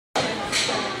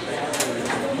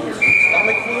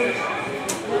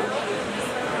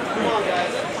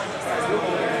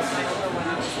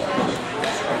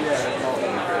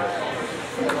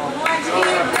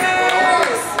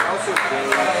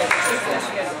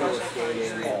Ball.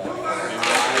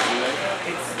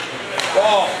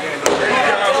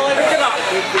 Pick it up.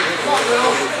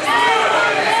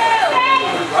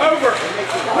 Over.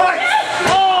 Right.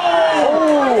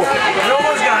 Oh! No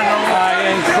one's got no. I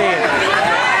didn't see it.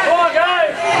 Come on,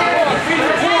 guys. Feed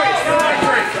the points.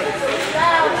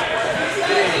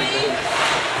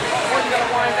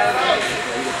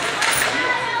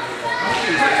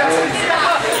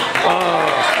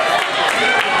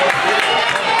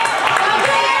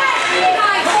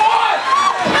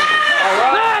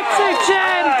 That's it,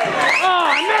 Jen! Oh, I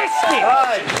missed it!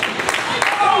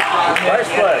 Nice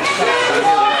play.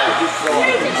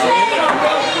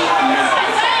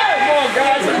 Come on,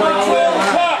 guys. We're going to 12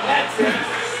 o'clock.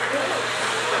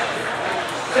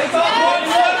 Take off one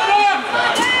foot.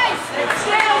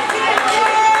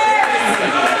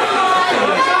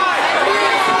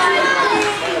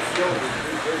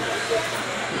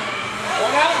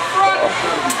 One out in front.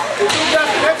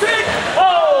 That's it.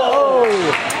 Oh!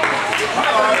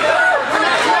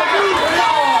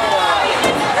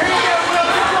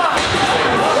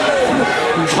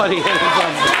 Buddy hit him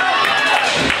from.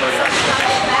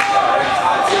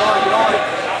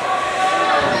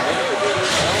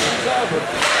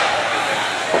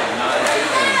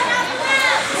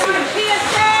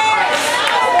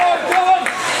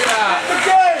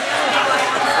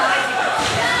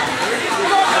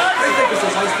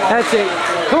 That's it.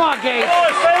 Come on, Gabe.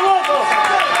 Stay local.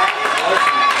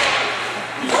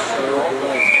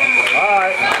 All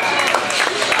right.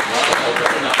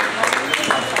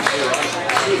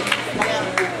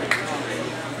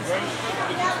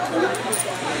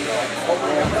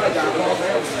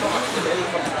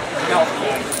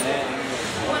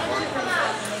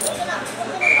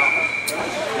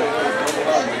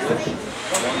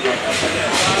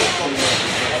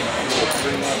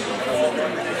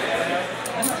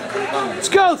 Let's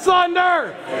go,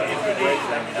 Thunder!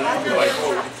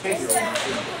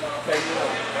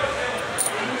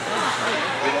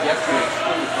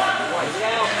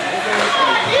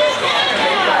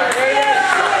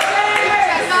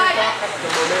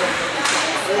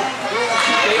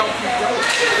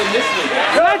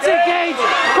 That's it, Gage!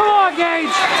 Come on, Gage!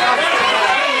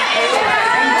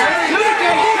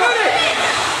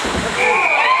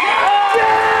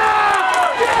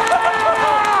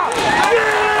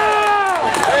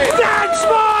 That's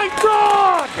my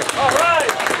dog! All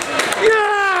right.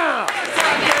 Yeah!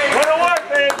 Way to work,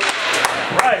 man.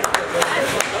 Right.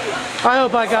 I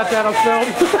hope I got that on film.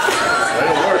 Way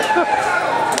to work.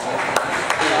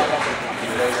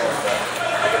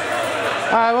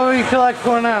 Alright, what do you collect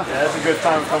for now? Yeah, that's a good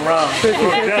time to come around. 50,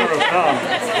 50. Generous, huh?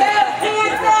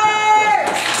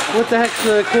 What the heck's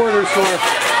the quarters for?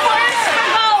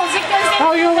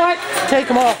 Oh, you know what? Take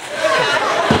them off.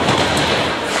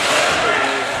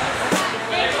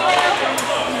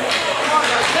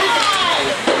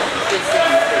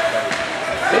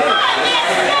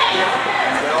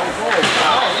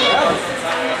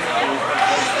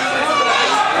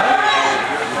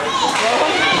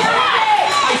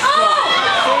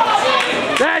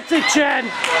 That's it, Jen.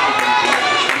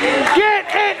 Get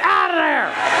it out of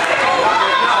there.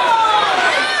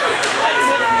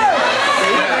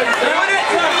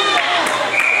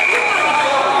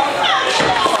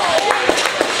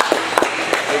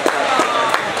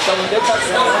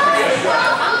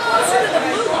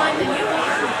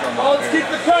 Oh, let's keep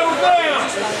the pedal down.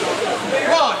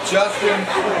 Come on, Justin.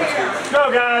 Let's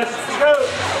go, guys. Let's go.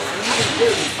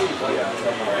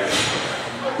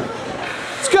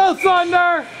 Let's go,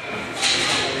 Thunder.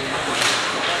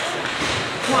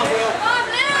 Come on, Will. Come on,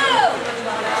 Blue!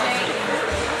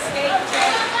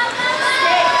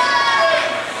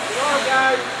 Come on,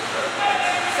 guys.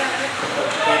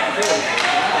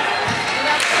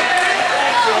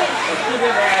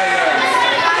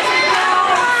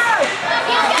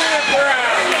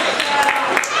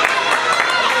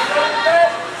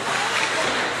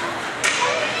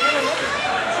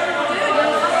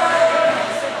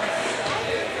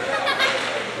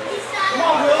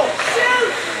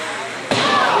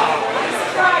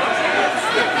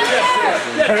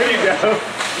 There you go.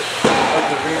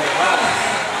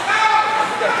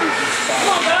 Come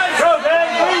on, guys. Go, Dave.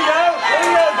 There you go. There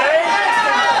you go, Dave.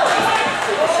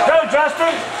 Go,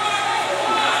 Justin.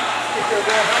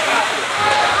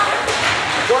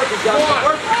 Work, people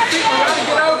got to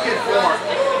get open for him.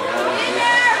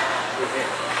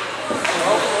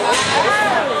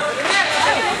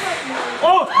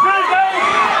 Oh, good, Dave.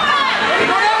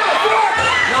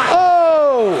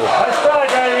 Oh! Nice try,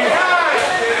 Dave.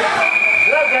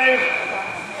 Good up, Dave.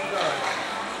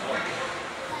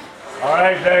 All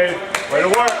right, Dave. Way to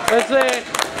work. That's it.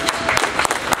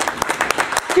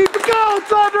 go,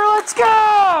 Thunder, let's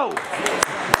go!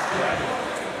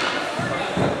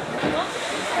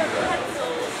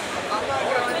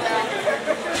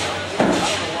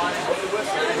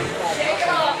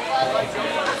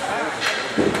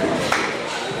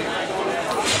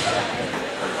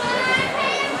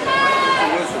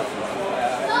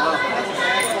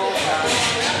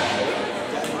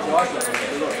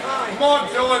 Come on,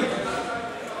 Dylan.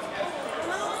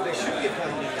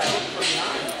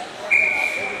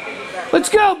 Let's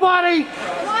go, buddy!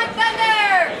 Come on,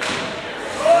 Thunder!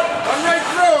 I'm right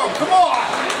through him. Come on.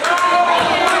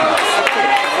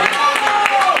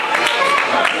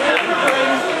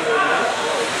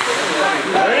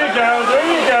 There you go, there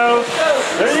you go.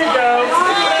 There you go.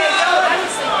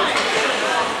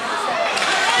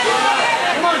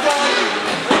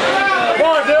 Come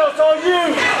on, Dill, it's on you.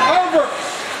 Over.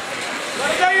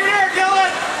 Let's go, you're there,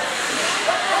 Dylan.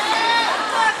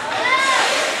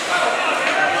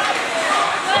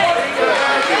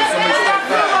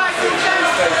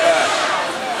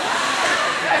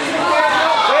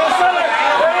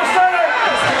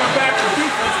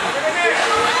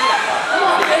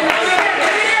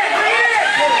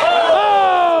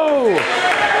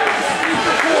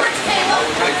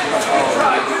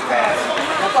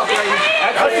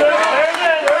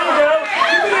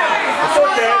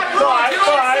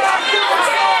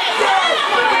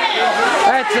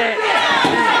 That's it.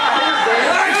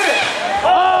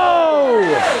 Oh!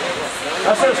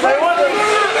 That's it, stay with it.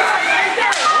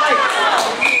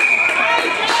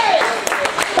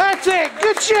 That's it.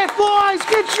 Good shift, boys.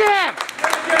 Good shift.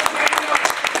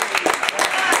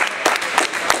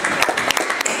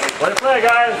 Way to play,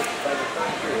 guys.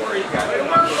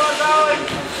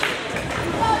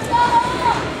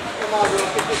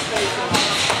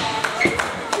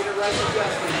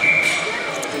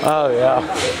 Oh, yeah.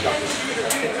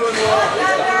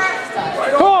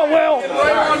 Come on, Will.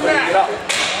 Right on that.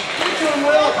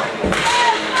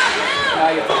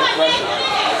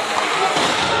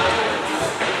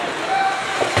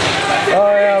 Oh,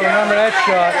 yeah, remember that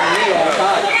shot.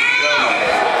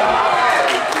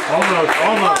 Almost,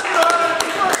 almost.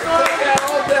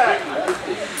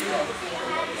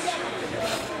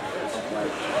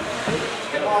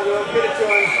 Come on, Will. Get it to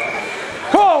him.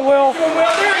 Come on, Will.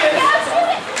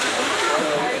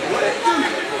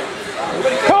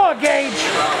 Come on, Gage.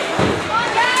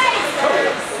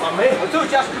 Let's do it,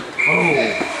 Justin.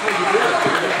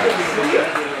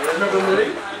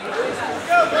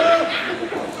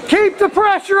 Keep the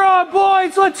pressure on,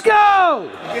 boys. Let's go.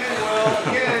 Again, Will.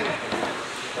 Again.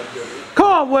 Come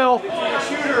on, Will.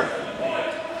 Shooter.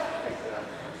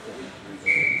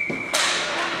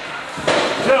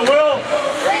 Yeah, Will.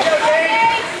 There you go,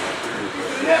 Dave.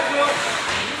 To the net, Will.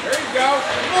 There you go.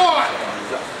 Come on.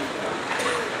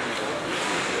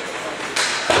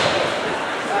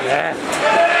 Yeah.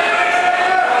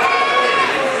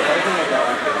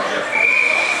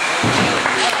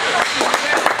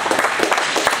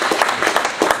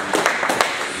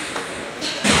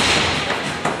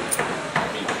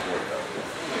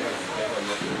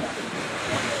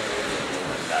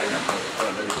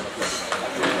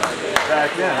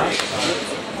 Back in, huh?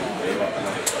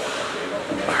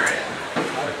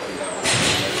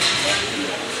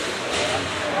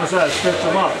 What's that? Stitch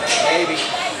them up. Maybe.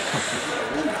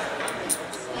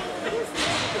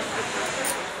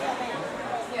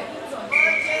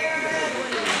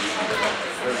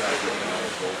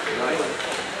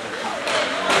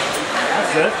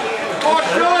 That's it. Come on,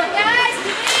 Dylan.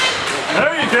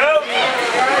 There you go.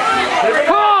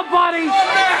 Come on, buddy.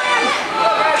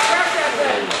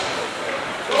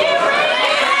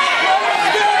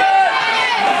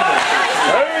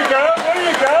 There you go. There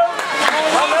you go.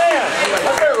 My man.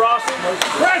 Okay, Rossi.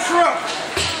 Pressure up.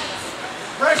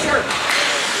 Pressure.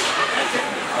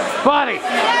 Buddy.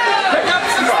 Pick up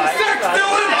 66,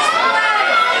 Dylan.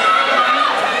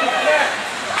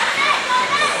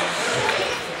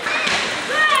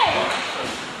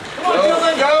 Come on,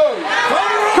 Dylan. Go.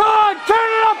 Come on, turn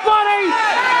it up, buddy.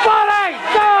 Buddy,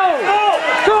 go.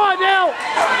 Come on, Dale. Up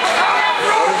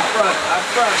front. Up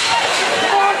front.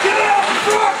 Come on, get it up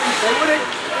front. Stay with it.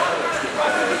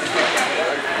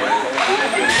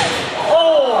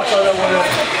 Oh, I thought that went in.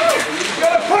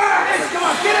 Get a pass. Come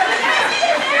on, get it.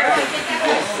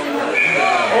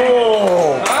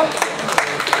 Oh.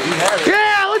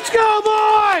 Yeah, let's go,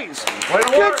 boys. Way to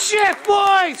Good work. shift,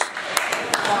 boys.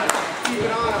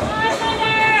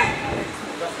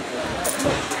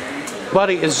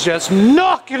 Buddy is just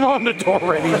knocking on the door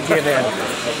ready to get in.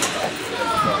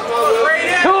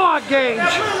 Come on, Gage.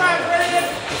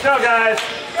 Let's go, guys.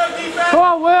 Come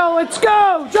on, Will. Let's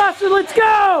go. Justin, let's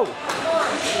go.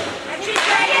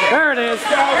 There it is.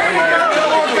 Come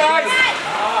on, guys.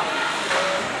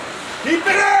 Keep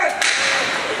it in.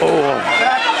 Oh.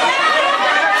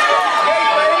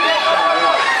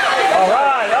 All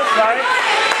right, that's right.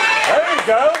 There you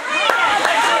go.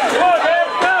 Come on,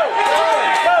 Dave, go.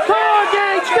 Come on,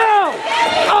 Gage, go!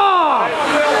 Oh!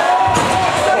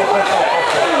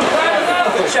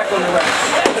 Check on the rest.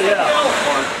 Yeah.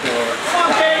 Come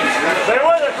on, Gage. Stay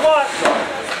with it, come on.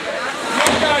 Come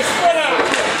on, guys, spread out.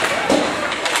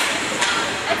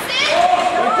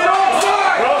 Get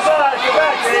offside. Go outside, get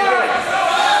back, Dave.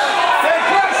 Take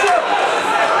pressure.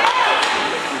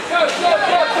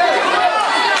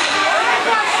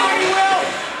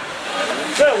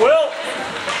 Sit, Will.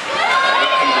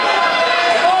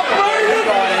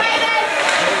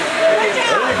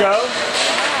 There you go.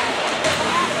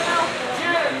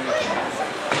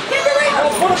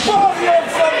 Put a body on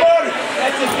somebody.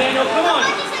 That's it, Daniel. Come on.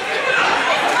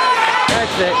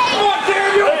 That's it. Come on,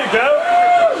 Daniel. There you go.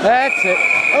 That's it.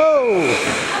 Oh!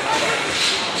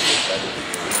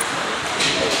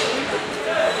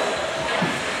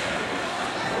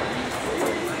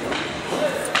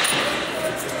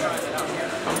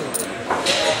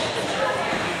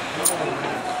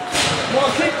 Come on,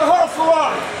 keep the hustle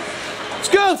on. Let's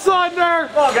go, Thunder!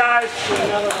 Come on, guys.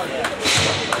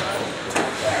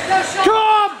 Come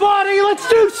on, buddy! Let's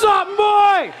do something,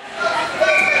 boy!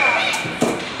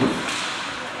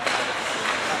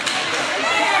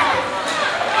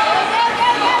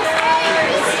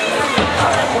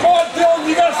 Come on, Dylan,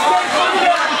 you gotta stay from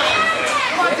it.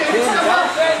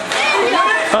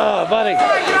 Oh, buddy.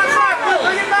 Bring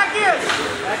it back in.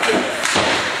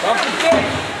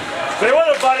 Stay with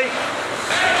it, buddy.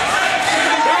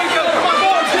 There you go. Come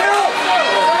on, Dylan.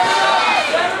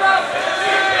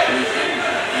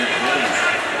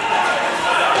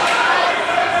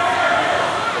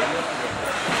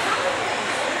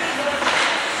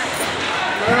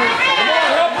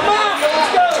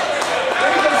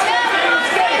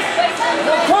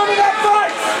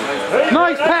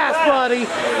 Nice pass, buddy.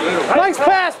 Nice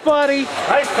pass, buddy.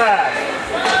 Nice pass.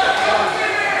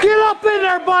 Get up in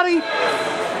there, buddy.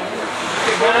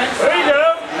 There you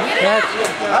go. That's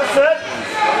That's it.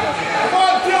 Come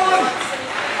on, Dylan.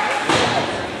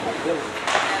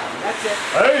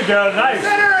 There you go. Nice.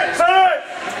 Center it. Center it.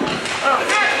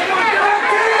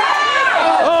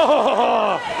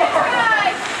 oh.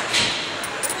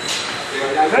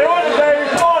 Stay with it, Dave.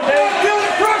 Come on, Dave.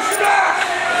 Dylan, pressure back.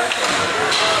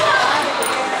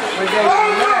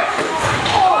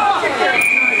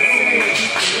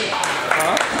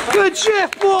 Good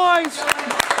shift, boys.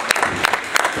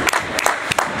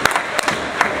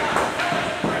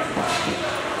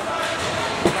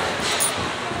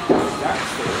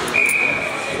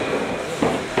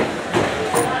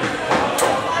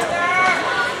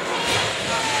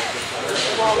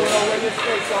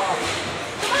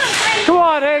 Come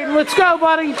on, Hayden. Let's go,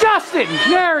 buddy. Justin.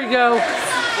 There we go.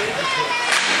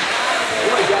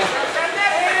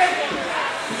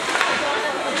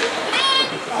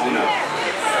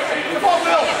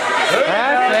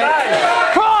 That's it.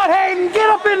 Come on, Hayden. Get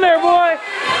up in there, boy.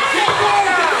 Come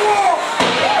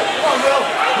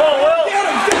on, Will.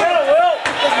 Get him, Will.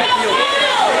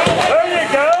 There you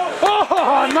go.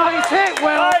 Oh, nice hit,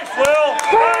 Will. Nice, Will.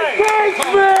 Nice. Pancake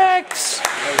mix.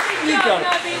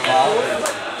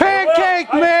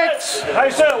 Pancake mix.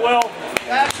 Nice hit, Will.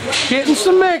 Getting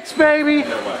some mix, baby.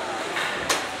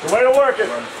 Good way to work it.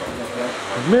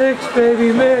 Mix,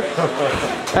 baby, mix.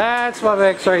 That's my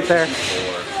mix right there.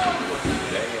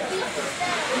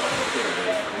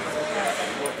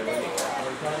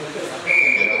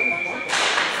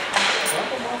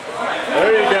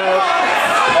 There you go.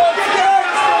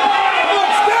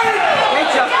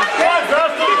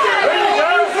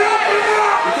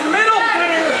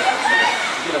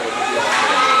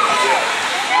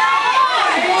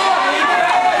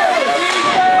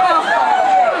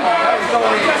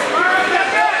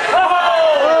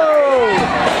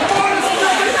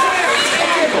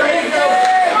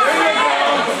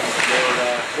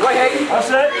 That's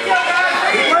it.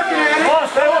 Keep working at it. Come on,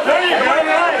 stay with. There you go.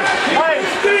 Nice.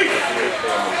 Nice.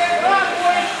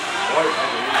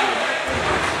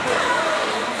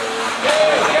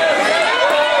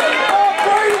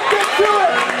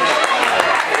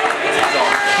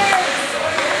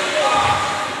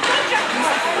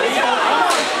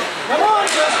 Come on,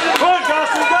 Justin. Go,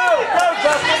 Justin. Go. Go,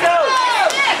 Justin. Go.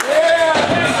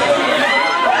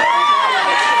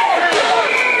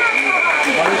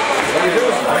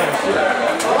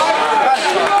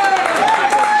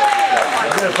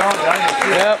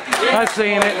 Yep, I've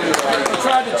seen it. I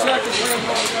tried to check it.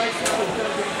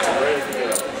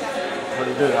 What do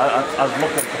you do? I was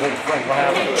looking. What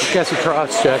happened? I guess he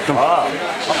cross-checked him. I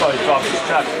thought he dropped his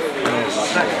check in his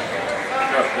second.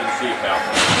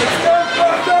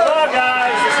 Come on,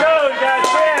 guys, let's go. You got a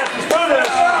chance. Let's do this.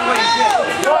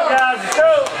 Come on, guys, let's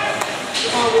go.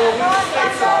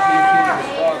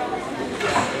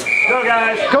 Go,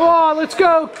 guys. Come on, let's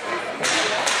go.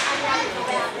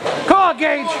 Come on,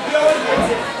 Gage.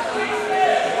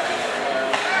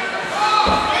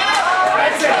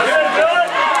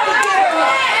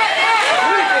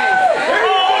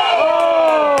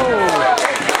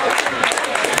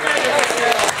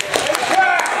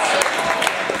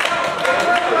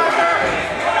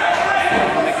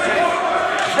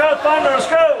 Thunder, let's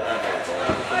go!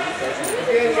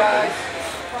 Again, guys.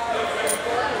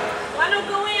 Why don't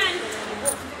go in?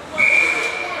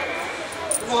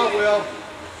 Come on, Will.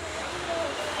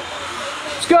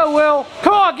 Let's go, Will.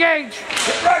 Come on, Gage.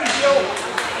 Get ready, Will.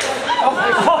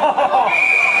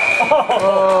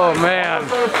 Oh, man.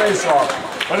 Face off.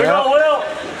 Let it go, Will!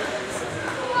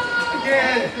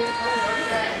 Again.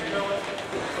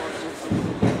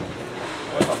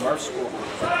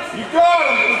 You got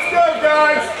him. Let's go,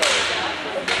 guys.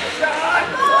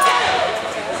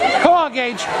 Come on,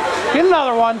 Gage. Get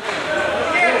another one.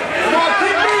 Come on,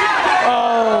 keep moving. Oh.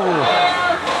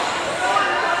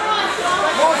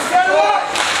 Come on, set it up.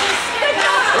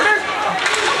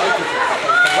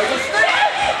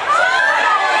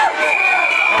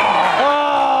 Oh.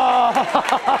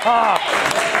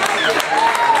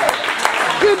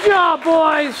 Good job,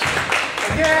 boys.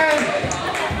 Again.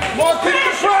 Come on, keep the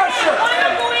pressure. Why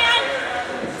don't go in?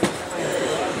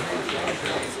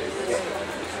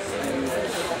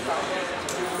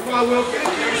 Come on, Will. Get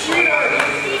into your shooter.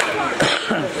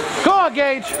 Come on,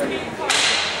 Gage.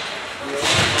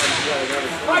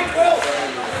 Fight, Will.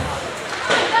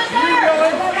 You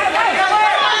going?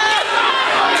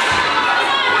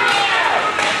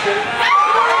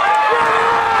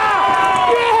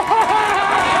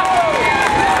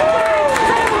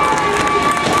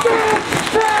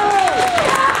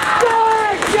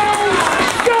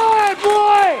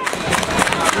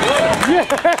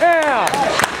 Yeah!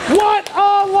 What a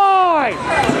line!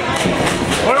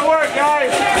 What a work,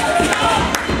 guys!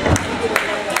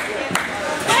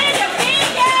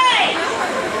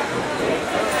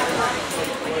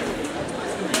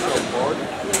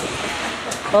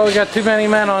 Oh, we got too many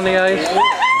men on the ice.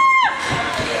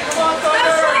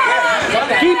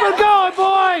 Keep it going,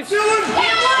 boys!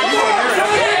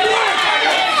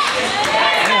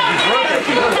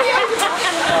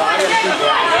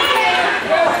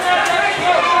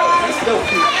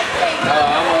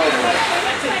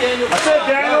 That's it,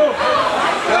 Daniel.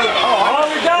 All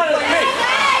we got is me.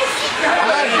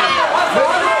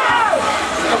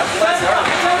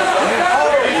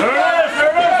 There it is,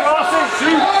 Rossi.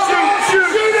 Shoot.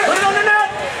 Put it on the net.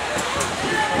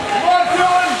 Come on,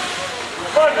 Dylan.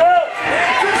 Come on, go.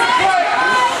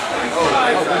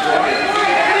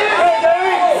 Hey,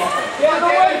 baby. Get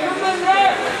away from the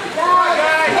net. Come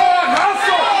on,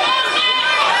 hustle.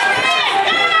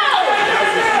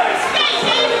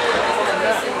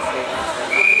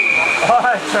 All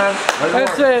right, Trent.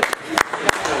 That's it.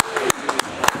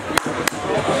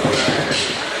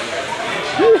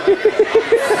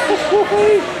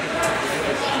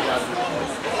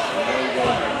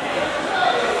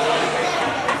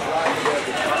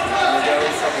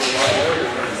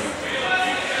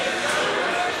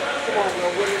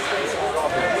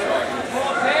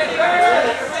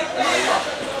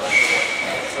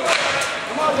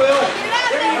 Come on, Will.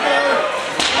 There you go.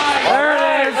 There it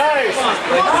is. Nice.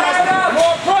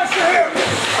 More pressure here.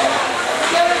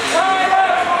 Get it tied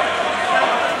up.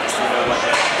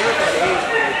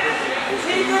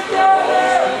 Keep it down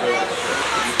there.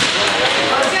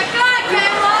 Good God,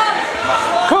 Caleb!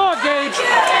 Come on, Gage.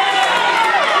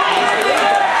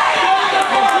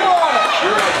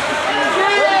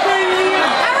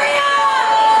 Hurry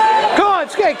up! Come on,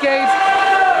 skate, Gage.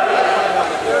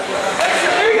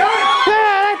 Yeah,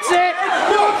 that's it.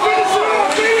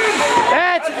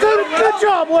 That's good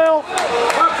job, Will.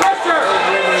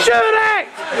 Shoot it.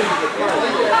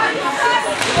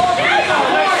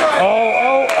 Oh.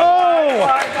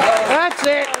 That's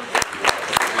it.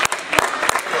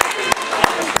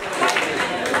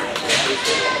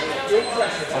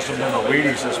 Must have been the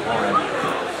Wheaties this morning.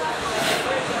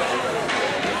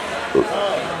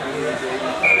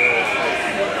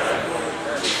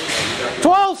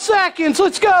 12 seconds.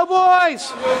 Let's go,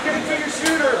 boys. Will, get it to your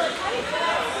shooter.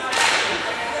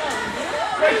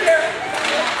 Right there.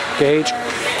 Gage.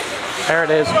 There it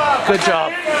is. Good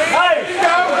job. Nice.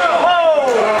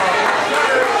 Whoa.